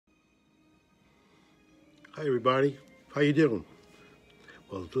Hi everybody, how you doing?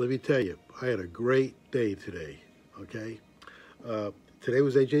 Well, let me tell you, I had a great day today. Okay, uh, today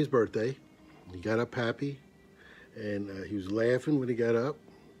was AJ's birthday. He got up happy, and he was laughing when he got up.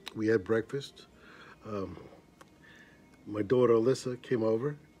 We had breakfast. Um, my daughter Alyssa came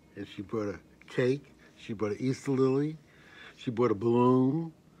over, and she brought a cake. She brought an Easter lily. She brought a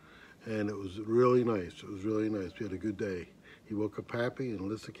balloon, and it was really nice. It was really nice. We had a good day. He woke up happy, and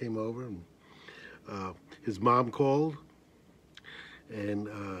Alyssa came over, and uh, his mom called. And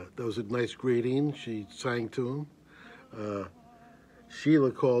that was a nice greeting. She sang to him. Uh,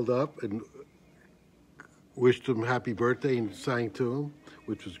 Sheila called up and wished him happy birthday and sang to him,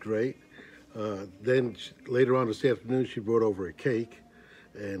 which was great. Later on this afternoon, she brought over a cake,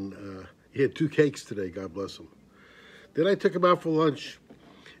 and he had two cakes today. God bless him. Then I took him out for lunch,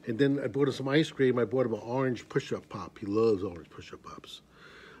 and then I bought him some ice cream. I bought him an orange push-up pop. He loves orange push-up pops,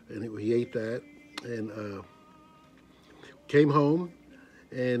 and he ate that, and came home,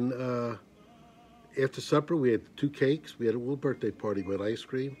 and after supper, we had two cakes. We had a little birthday party with ice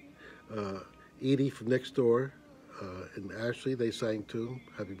cream. Uh, Edie from next door and Ashley, they sang to him,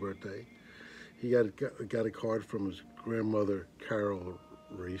 happy birthday. He got a card from his grandmother, Carol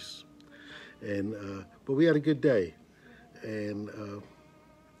Reese. But we had a good day. And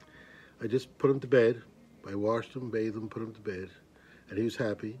I just put him to bed. I washed him, bathed him, put him to bed. And he was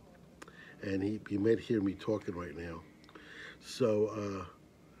happy. And he might hear me talking right now. So,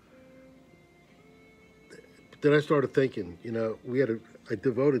 then I started thinking, I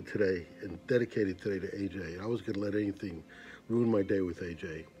devoted today and dedicated today to AJ. I was going to let anything ruin my day with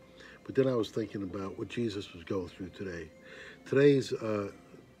AJ. But then I was thinking about what Jesus was going through today. Today's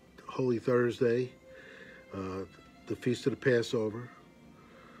Holy Thursday, the Feast of the Passover.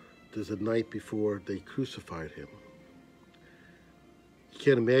 There's a night before they crucified him. You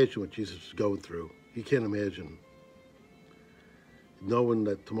can't imagine what Jesus was going through. You can't imagine knowing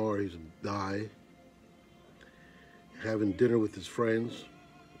that tomorrow he's going to die, having dinner with his friends,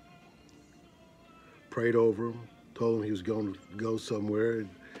 prayed over him, told him he was going to go somewhere.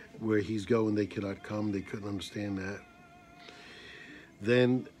 Where he's going, they cannot come. They couldn't understand that.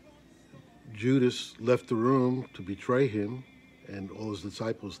 Then Judas left the room to betray him, and all his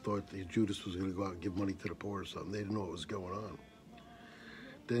disciples thought that Judas was going to go out and give money to the poor or something. They didn't know what was going on.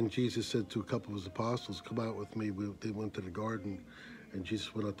 Then Jesus said to a couple of his apostles, "Come out with me." They went to the garden, and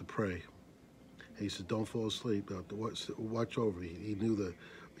Jesus went out to pray. And he said, "Don't fall asleep. Watch over me."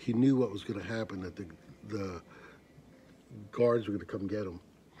 He knew what was going to happen. That the guards were going to come get him.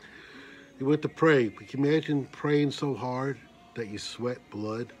 He went to pray. But can you imagine praying so hard that you sweat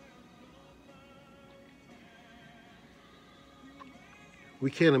blood? We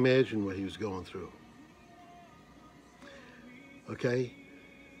can't imagine what he was going through. Okay?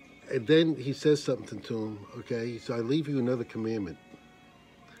 And then he says something to him, okay? He said, "I leave you another commandment."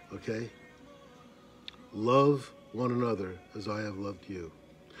 Okay? Love one another as I have loved you.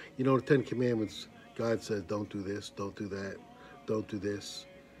 You know, the Ten Commandments, God says, don't do this, don't do that, don't do this.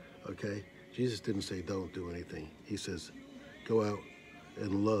 Okay? Jesus didn't say don't do anything. He says, go out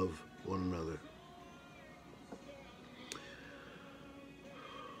and love one another.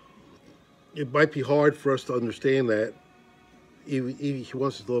 It might be hard for us to understand that. He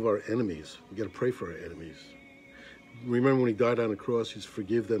wants us to love our enemies. We got to pray for our enemies. Remember when he died on the cross, he said,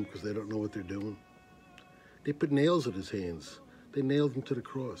 forgive them because they don't know what they're doing. They put nails in his hands. They nailed him to the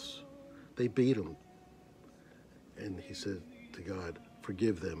cross. They beat him. And he said to God,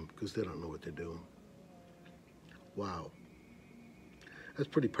 forgive them because they don't know what they're doing. Wow. That's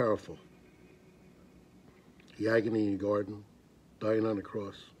pretty powerful. The agony in the garden, dying on the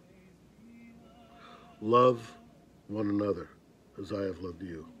cross. Love one another as I have loved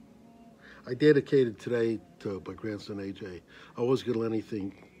you. I dedicated today to my grandson AJ. I wasn't going to let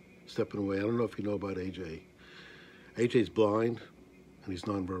anything stepping away. I don't know if you know about AJ. AJ's blind and he's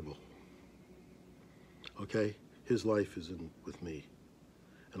nonverbal. Okay? His life is with me.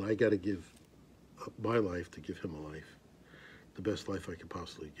 And I got to give up my life to give him a life. The best life I could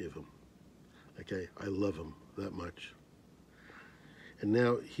possibly give him. Okay? I love him that much. And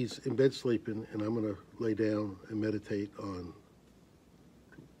now he's in bed sleeping, and I'm going to lay down and meditate on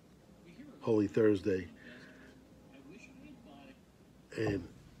Holy Thursday and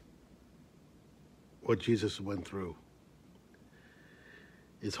what Jesus went through.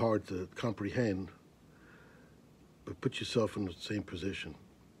 It's hard to comprehend, but put yourself in the same position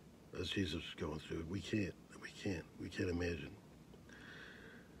as Jesus was going through. We can't imagine.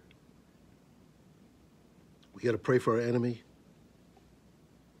 We got to pray for our enemy.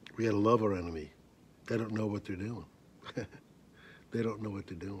 We got to love our enemy. They don't know what they're doing. They don't know what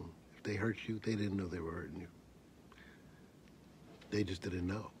they're doing. they hurt you, they didn't know they were hurting you. They just didn't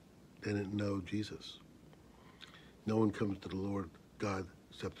know. They didn't know Jesus. No one comes to the Lord God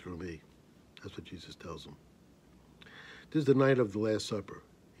except through me. That's what Jesus tells them. This is the night of the Last Supper.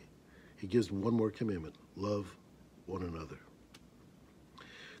 He gives them one more commandment: love one another.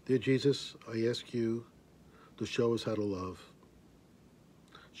 Dear Jesus, I ask you to show us how to love.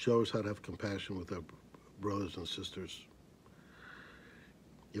 Show us how to have compassion with our brothers and sisters.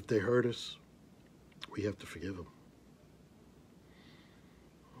 If they hurt us, we have to forgive them.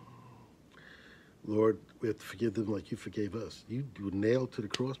 Lord, we have to forgive them like you forgave us. You were nailed to the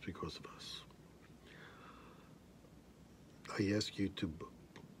cross because of us. I ask you to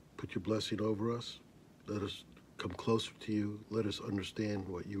put your blessing over us. Let us come closer to you. Let us understand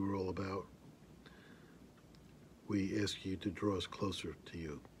what you were all about. We ask you to draw us closer to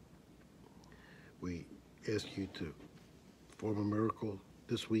you. We ask you to perform a miracle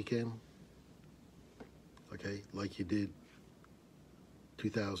this weekend, okay, like you did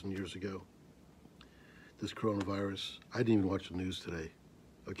 2,000 years ago. This coronavirus, I didn't even watch the news today,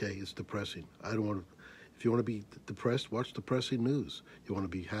 okay? It's depressing. I don't want to, if you want to be depressed, watch depressing news. You want to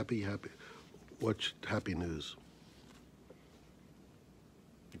be happy, watch happy news,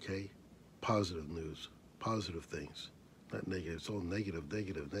 okay? Positive news, positive things, not negative. It's all negative,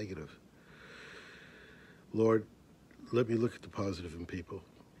 negative, negative. Lord, let me look at the positive in people.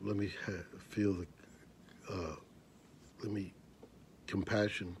 Let me feel let me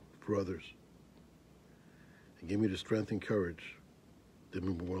compassion for others. And give me the strength and courage to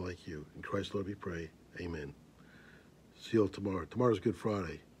be more like you. In Christ's Lord we pray. Amen. See you all tomorrow. Tomorrow's Good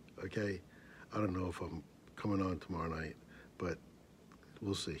Friday, okay? I don't know if I'm coming on tomorrow night, but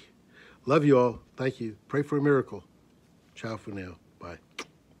we'll see. Love you all. Thank you. Pray for a miracle. Ciao for now. Bye.